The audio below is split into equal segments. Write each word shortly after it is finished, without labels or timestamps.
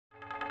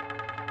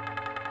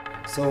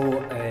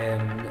So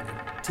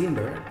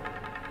timbre,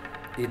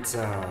 it's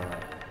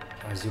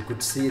as you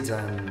could see, it's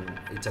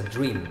a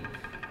dream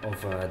of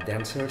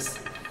dancers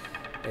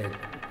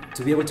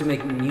to be able to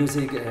make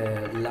music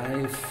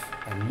live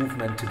and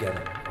movement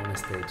together on a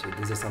stage.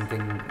 This is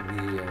something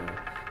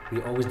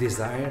we always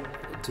desire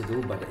to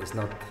do, but it's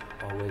not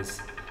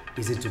always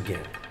easy to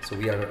get. So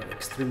we are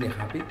extremely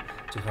happy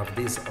to have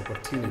this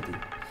opportunity.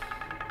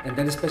 And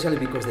then especially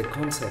because the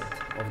concept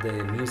of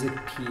the music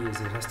piece,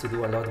 it has to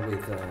do a lot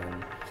with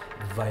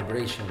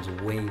vibrations,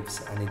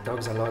 waves, and it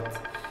talks a lot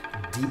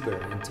deeper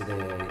into the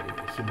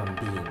human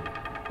being.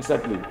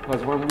 Exactly.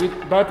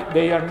 But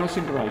they are not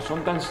synchronized.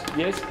 Sometimes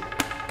yes,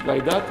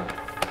 like that,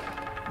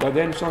 but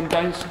then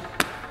sometimes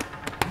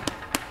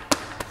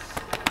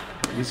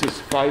this is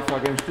 5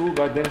 against 2,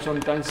 but then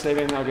sometimes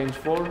 7 against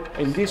 4,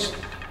 and this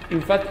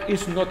in fact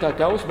is not a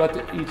chaos, but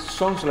it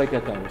sounds like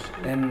a chaos.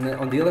 And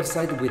on the other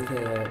side, with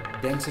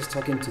dancers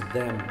talking to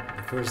them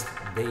the first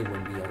day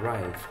when we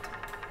arrived,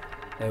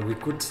 we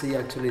could see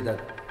actually that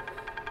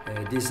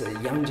this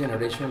young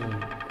generation,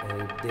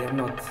 they are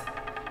not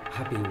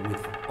happy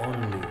with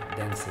only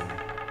dancing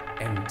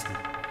empty,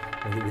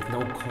 with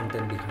no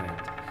content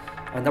behind.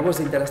 And that was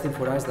interesting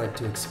for us, like,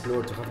 to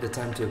explore, to have the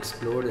time to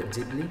explore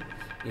deeply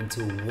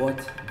into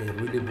what they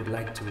really would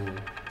like to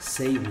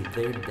say with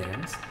their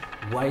dance.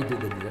 Why do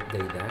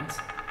they dance?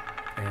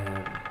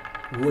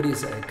 What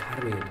is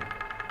carried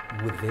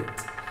with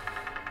it?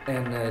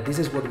 And this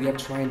is what we are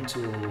trying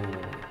to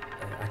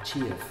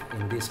achieve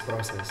in this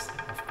process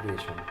of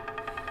creation.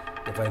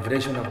 The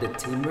vibration of the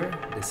timbre,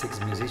 the 6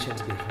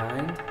 musicians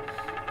behind,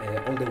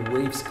 all the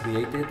waves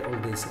created, all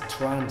this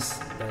trance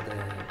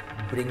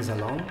that brings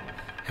along,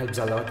 helps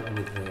a lot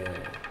with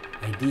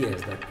the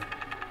ideas that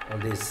all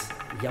these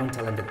young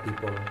talented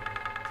people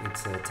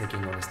it's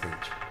taking on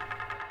stage.